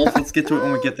 Dill Hole. Let's get to it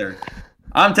when we get there.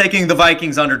 I'm taking the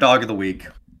Vikings underdog of the week.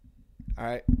 All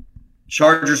right.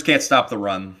 Chargers can't stop the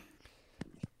run.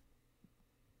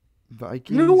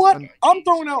 Vikings. You know what? I'm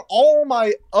throwing out all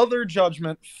my other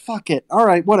judgment. Fuck it. All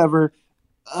right, whatever.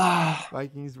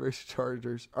 Vikings versus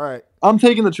Chargers. All right. I'm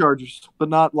taking the Chargers, but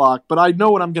not lock. But I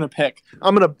know what I'm gonna pick.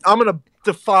 I'm gonna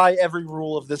defy every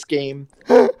rule of this game.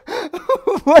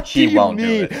 What He do you won't mean?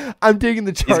 do it. I'm taking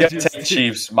the Chargers. He's going to take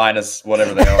Chiefs minus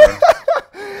whatever they are.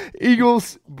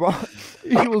 Eagles,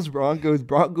 Broncos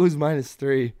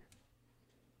 -3.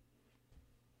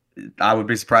 I would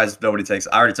be surprised if nobody takes.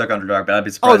 I already took underdog, but I'd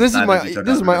be surprised. Oh,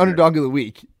 this is my underdog of the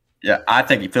week. Yeah, I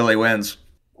think Philly wins.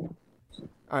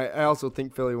 All right, I also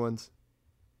think Philly wins.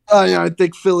 Yeah, I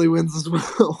think Philly wins as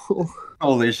well.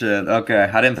 Holy shit! Okay,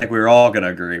 I didn't think we were all gonna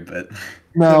agree, but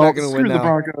No, They're not gonna win screw the now.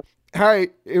 Broncos. All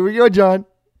right, here we go, John.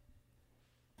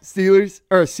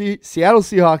 Seattle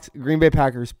Seahawks, Green Bay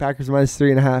Packers. Packers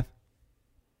 -3.5.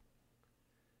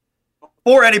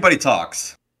 before anybody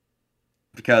talks,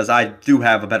 because I do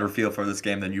have a better feel for this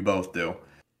game than you both do.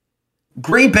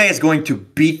 Green Bay is going to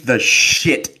beat the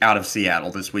shit out of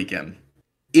Seattle this weekend.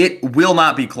 It will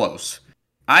not be close.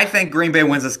 I think Green Bay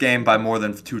wins this game by more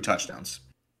than 2 touchdowns.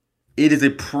 It is a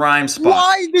prime spot.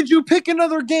 Why did you pick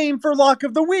another game for lock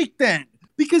of the week then?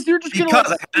 Because you're just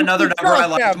Because I had another number I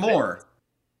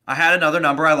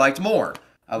liked more.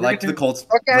 I liked the Colts.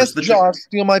 versus the Josh,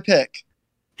 steal my pick.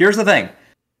 Here's the thing.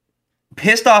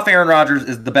 Pissed off Aaron Rodgers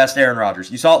is the best Aaron Rodgers.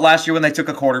 You saw it last year when they took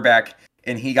a quarterback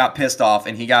and he got pissed off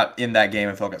and he got in that game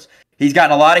and focus. He's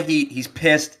gotten a lot of heat. He's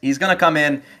pissed. He's going to come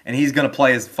in and he's going to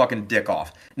play his fucking dick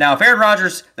off. Now, if Aaron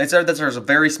Rodgers, they said that there's a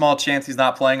very small chance he's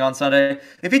not playing on Sunday.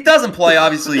 If he doesn't play,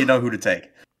 obviously you know who to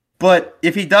take. But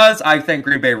if he does, I think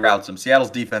Green Bay routs him. Seattle's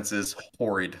defense is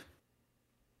horrid.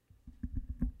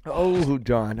 Oh,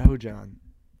 John.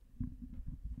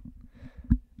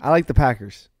 I like the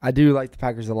Packers. I do like the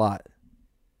Packers a lot.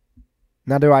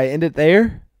 Now, do I end it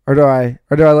there, or do I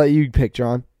let you pick,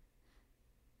 John?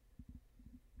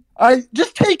 I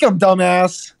just take them,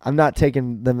 dumbass. I'm not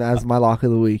taking them as my lock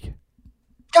of the week.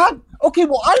 God. Okay,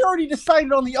 well, I already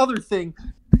decided on the other thing.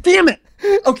 Damn it.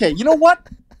 Okay, you know what?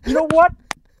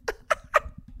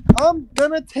 I'm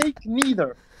gonna take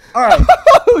neither. All right.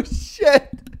 Oh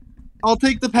shit. I'll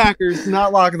take the Packers,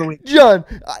 not lock of the week. John,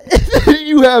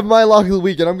 you have my lock of the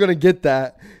week, and I'm gonna get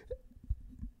that.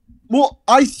 Well,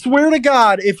 I swear to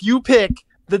God, if you pick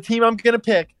the team I'm gonna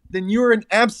pick, then you're an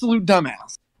absolute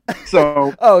dumbass.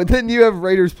 So. Oh, then you have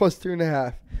Raiders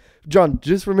 +2.5. John,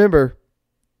 just remember,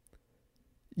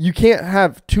 you can't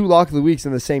have 2 lock of the weeks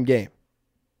in the same game.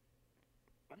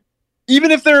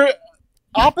 Even if they're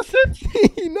opposites?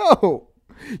 No.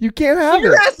 You can't have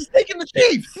Your ass is taking the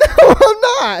Chiefs. No, I'm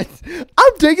not.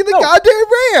 I'm taking the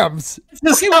goddamn Rams.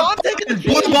 Just I'm taking the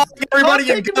Chiefs.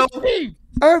 Everybody and go.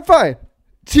 All right, fine.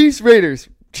 Chiefs, Raiders.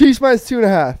 Chiefs minus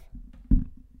 2.5.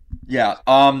 Yeah.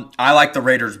 I like the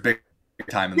Raiders big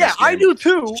time in this game. I do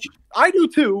too. I do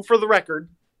too. For the record.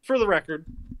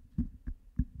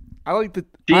 I like the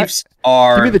Chiefs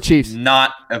are give me the Chiefs.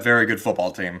 Not a very good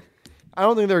football team. I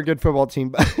don't think they're a good football team,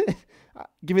 but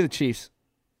give me the Chiefs.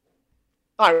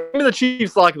 All right, give me the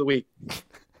Chiefs lock of the week.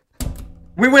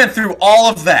 We went through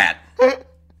all of that.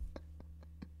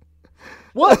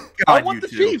 What? God, I want the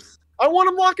Chiefs. I want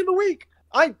them lock of the week.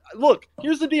 Look.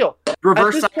 Here's the deal.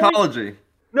 Reverse psychology.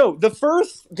 No, the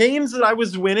first games that I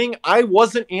was winning, I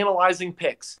wasn't analyzing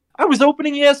picks. I was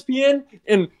opening ESPN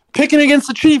and picking against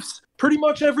the Chiefs pretty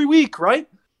much every week, right?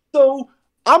 So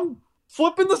I'm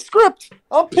flipping the script.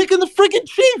 I'm picking the freaking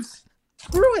Chiefs.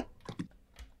 Screw it.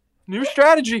 New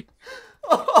strategy.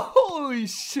 Holy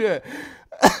shit.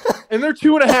 And they're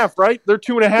 2.5, right? They're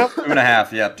 2.5?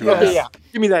 2.5, yeah, 2.5. Yeah.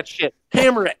 Give me that shit.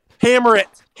 Hammer it.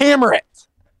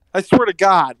 I swear to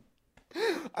God.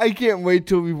 I can't wait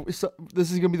till this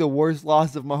is going to be the worst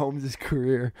loss of Mahomes'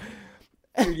 career.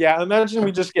 Yeah, imagine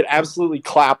we just get absolutely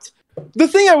clapped. The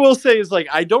thing I will say is,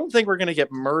 I don't think we're going to get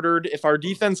murdered. If our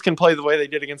defense can play the way they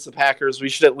did against the Packers, we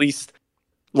should at least,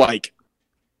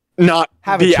 not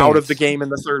be out of the game in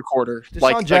the third quarter.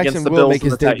 Deshaun Jackson against the will Bills make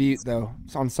his and the debut, Titans. though.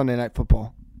 It's on Sunday Night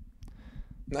Football.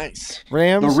 Nice.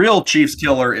 Rams. The real Chiefs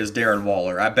killer is Darren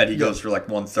Waller. I bet he goes for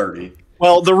 130.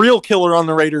 Well, the real killer on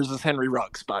the Raiders is Henry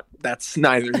Ruggs, but that's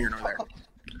neither here nor there.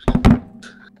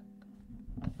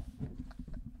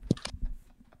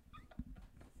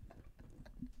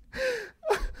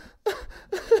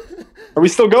 Are we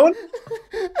still going?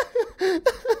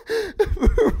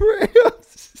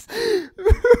 Rams.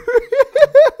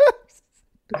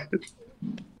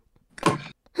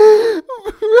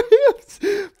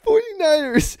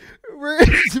 49ers.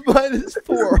 Rams minus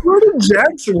 4. Where did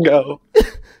Jackson go?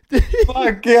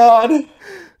 My God.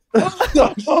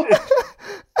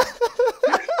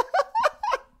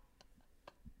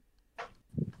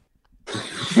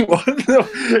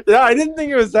 What? Yeah, I didn't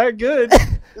think it was that good.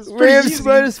 Rams easy.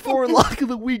 Minus 4 lock of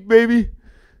the week, baby.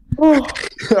 All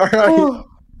right.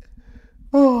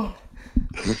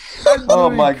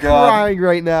 I'm my God. Crying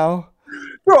right now.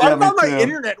 Bro, Yeah, I thought my too.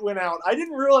 internet went out. I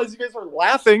didn't realize you guys were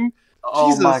laughing. Oh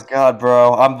Jesus. my God,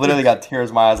 bro! I'm literally got tears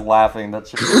in my eyes laughing. That's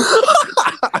just...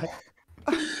 I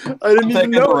didn't even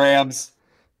taking know. the Rams.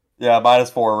 Yeah,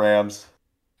 minus 4 Rams.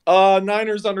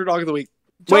 Niners underdog of the week.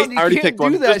 John, Wait, I already picked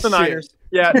one. Just the Niners.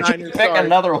 Yeah, Niners. Pick Sorry.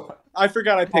 another one. I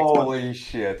forgot I picked one. Holy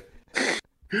shit!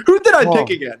 Who did I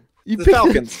pick again? You The picked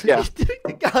Falcons. Yeah.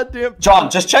 the goddamn. John,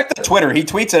 just check the Twitter. He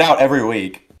tweets it out every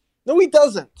week. No, he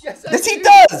doesn't. Yes, Yes, he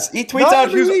does. He tweets Not out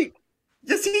every who's. week.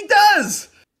 Yes, he does.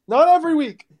 Not every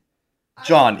week.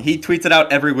 John, he tweets it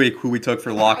out every week who we took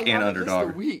for lock and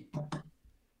underdog.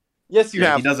 Yes, you Yeah,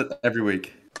 have. he does it every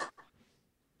week.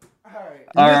 All right.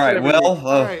 All missed it right. every Well,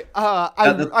 All right.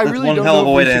 I that's really one don't hell of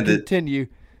know a if way we to should end it. continue.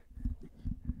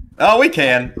 oh, we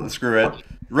can. Screw it.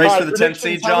 Race for the 10th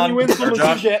seed, John. Or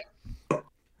Josh. get?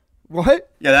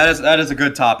 What? Yeah, that is a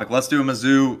good topic. Let's do a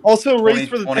Mizzou. Also, race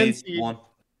for the 10 seed. 2021.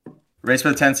 Race for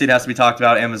the 10 seed has to be talked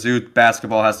about, and Mizzou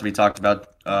basketball has to be talked about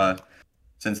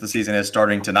since the season is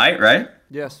starting tonight, right?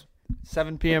 Yes.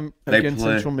 7 p.m. They against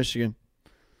play. Central Michigan.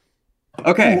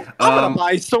 Okay. I'm gonna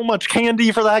buy so much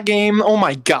candy for that game. Oh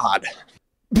my God.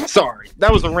 Sorry,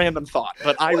 that was a random thought,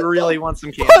 but I really want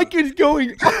some candy. What is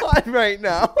going on right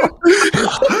now?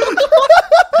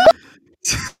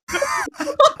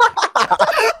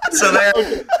 So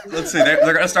let's see. They're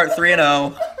going to start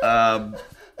 3-0.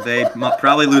 They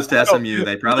probably lose to SMU.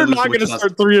 They probably They're lose not to going to Wichita.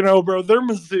 start 3-0, bro. They're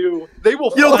Mizzou. They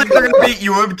will. You don't think they're going to beat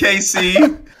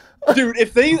UMKC? Dude,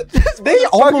 if they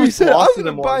Fuck, almost said, lost I'm in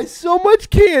gonna them buy once. so much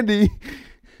candy.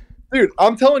 Dude,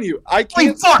 I'm telling you, I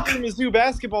can't fuck! see Mizzou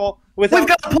basketball without. We've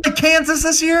got to play Kansas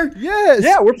this year? Yes.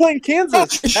 Yeah, we're playing Oh,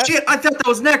 Kansas. shit. I thought that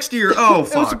was next year. Oh, It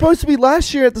was fuck. supposed to be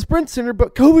last year at the Sprint Center,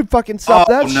 but COVID fucking stopped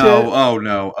that shit. Oh,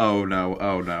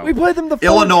 no. We played them the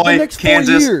Illinois, next 4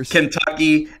 Kansas, years.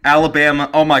 Kentucky, Alabama.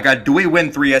 Oh, my God. Do we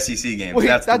win 3 SEC games? Wait,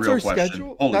 that's the real our question.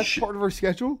 schedule? Holy That's shit. part of our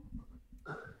schedule?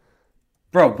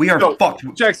 Bro, we are No, fucked.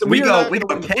 Jackson, we we are go not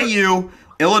gonna win. KU,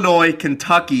 Illinois,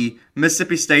 Kentucky,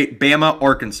 Mississippi State, Bama,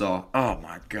 Arkansas. Oh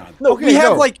my God. No, Okay, we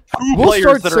have no. like 2 We'll players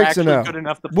start that are 6 and actually 0. good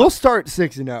enough to. We'll start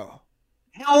 6-0.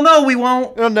 Hell no, we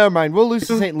won't. Oh, never mind. We'll lose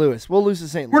to St. Louis.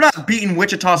 We're not beating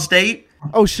Wichita State.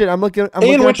 Oh shit! I'm looking at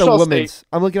the Wichita women's. State.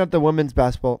 I'm looking at the women's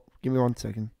basketball. Give me 1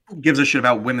 second. Who gives a shit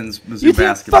about women's Mizzou You think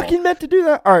basketball? fucking meant to do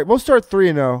that? All right, we'll start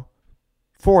 3-0.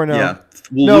 4-0. Yeah,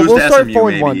 we'll start SMU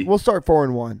 4-1. maybe. We'll start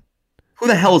 4-1. Who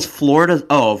the hell is Florida?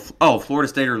 Oh, Florida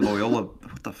State or Loyola?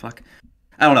 What the fuck?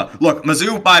 I don't know. Look,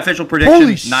 Mizzou, by official prediction,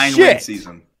 Holy 9-win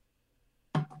season.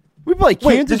 We play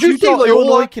Kansas, did you Utah, say Loyola?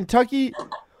 Illinois, Kentucky.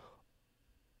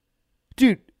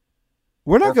 Dude,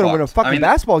 we're not going to win a fucking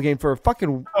basketball game for a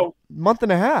fucking month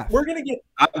and a half. We're gonna get.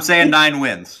 I'm saying 9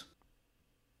 wins.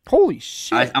 Holy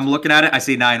shit! I'm looking at it. I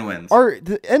see 9 wins.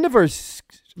 The end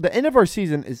of our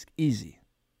season is easy.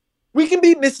 We can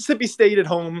beat Mississippi State at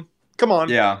home. Come on.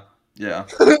 Yeah.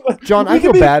 John, I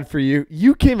feel bad for you.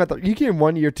 You came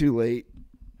 1 year too late.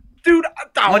 Dude,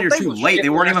 1 year too late. They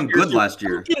weren't even good last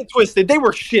year. Don't get it twisted. They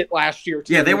were shit last year,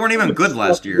 too. Yeah, they weren't even good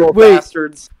last year. Wait,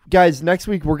 bastards. Guys, next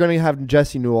week we're going to have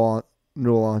Jesse Newell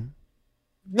on.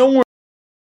 No more.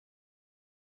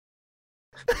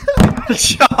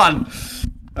 John.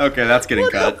 Okay, that's getting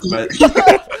cut. But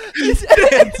He's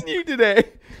editing you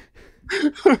today.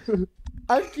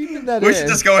 I'm keeping that in. We should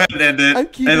just go ahead and end it. I'm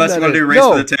keeping Unless that you want to in. do race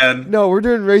for the 10. No, we're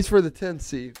doing race for the 10th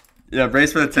seed. Yeah,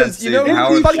 race for the 10th seed. You know How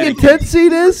who the fucking 10th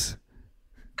seed is?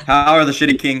 How are the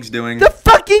shitty Kings doing? The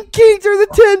fucking Kings are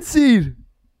the 10th seed.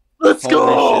 Let's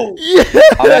go.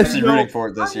 Yes. I'm actually rooting for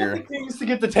it this year. I want the Kings to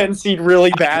get the 10 seed really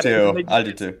bad. I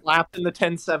do too. Slapped in the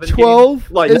 10-7 12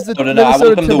 game. Like, is the No. I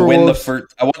want them to win the Timberwolves.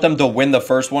 first. I want them to win the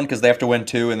first one because they have to win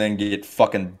 2 and then get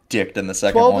fucking dicked in the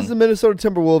second 12 one. is the Minnesota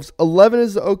Timberwolves. 11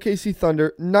 is the OKC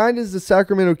Thunder. 9 is the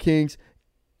Sacramento Kings.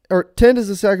 Or 10 is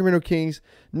the Sacramento Kings.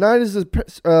 9 is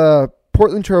the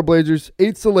Portland Trailblazers.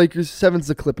 8 is the Lakers. 7 is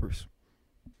the Clippers.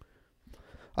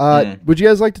 Would you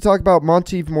guys like to talk about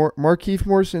Markieff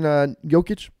Morris and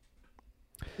Jokic?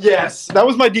 yes, that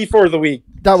was my D4 of the week.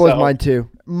 That was mine too.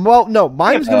 Well, no,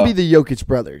 mine was going to be the Jokic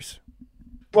brothers.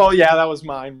 Well, yeah, that was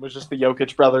mine. Was just the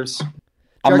Jokic brothers.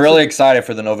 I'm really excited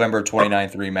for the November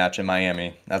 29th rematch in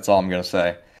Miami. That's all I'm going to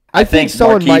say. I think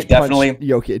someone Markieff might punch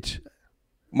Jokic.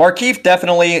 Markieff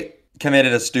definitely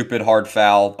committed a stupid hard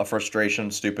foul, a frustration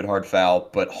stupid hard foul,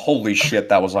 but holy shit,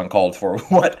 that was uncalled for.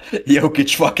 What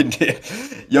Jokic fucking did.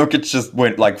 Jokic just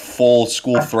went like full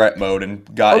school threat mode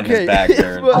and got in his bag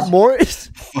there. But Morris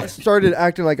started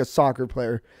acting like a soccer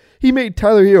player. He made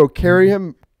Tyler Hero carry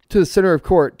him to the center of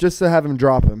court just to have him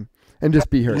drop him and just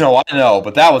be hurt. No, I know,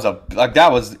 but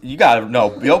you gotta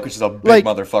know Jokic is a big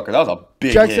motherfucker. That was a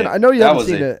big Jackson, hit. I know you haven't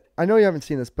seen it. I know you haven't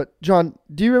seen this, but John,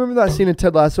 do you remember that scene in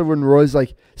Ted Lasso when Roy's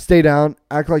like, stay down,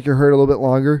 act like you're hurt a little bit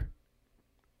longer?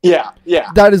 Yeah.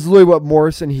 That is literally what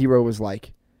Morris and Hero was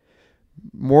like.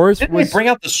 Didn't they bring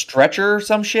out the stretcher or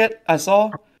some shit? I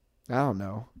saw. I don't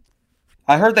know.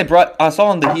 I heard I saw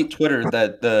on the Heat Twitter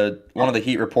that one of the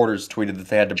Heat reporters tweeted that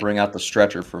they had to bring out the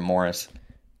stretcher for Morris.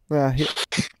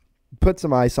 Put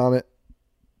some ice on it.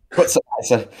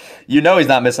 You know he's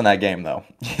not missing that game though.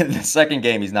 The second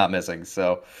game he's not missing.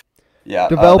 So yeah.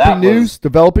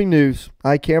 Developing news.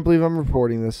 I can't believe I'm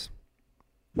reporting this.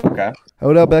 Okay.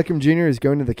 Odell Beckham Jr. is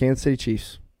going to the Kansas City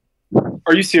Chiefs.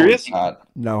 Are you serious?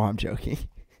 No, I'm joking.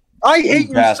 I hate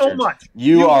you so much.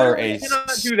 You are a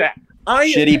cannot do that.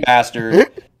 shitty bastard.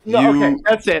 Okay,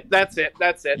 that's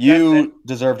it. You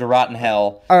deserve to rot in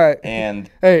hell. All right.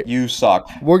 And hey, you suck.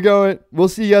 We'll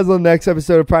see you guys on the next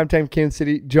episode of Primetime Kansas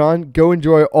City. John, go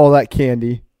enjoy all that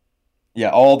candy. Yeah,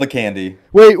 all the candy.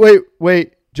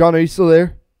 Wait. John, are you still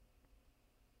there?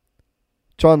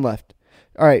 John left.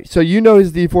 All right, so you know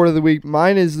his D4 of the week.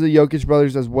 Mine is the Jokic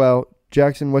brothers as well.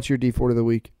 Jackson, what's your D4 of the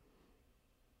week?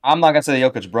 I'm not going to say the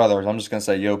Jokic brothers. I'm just going to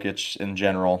say Jokic in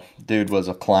general. Dude was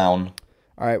a clown.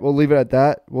 All right, we'll leave it at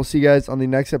that. We'll see you guys on the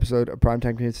next episode of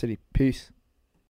Primetime Kansas City. Peace.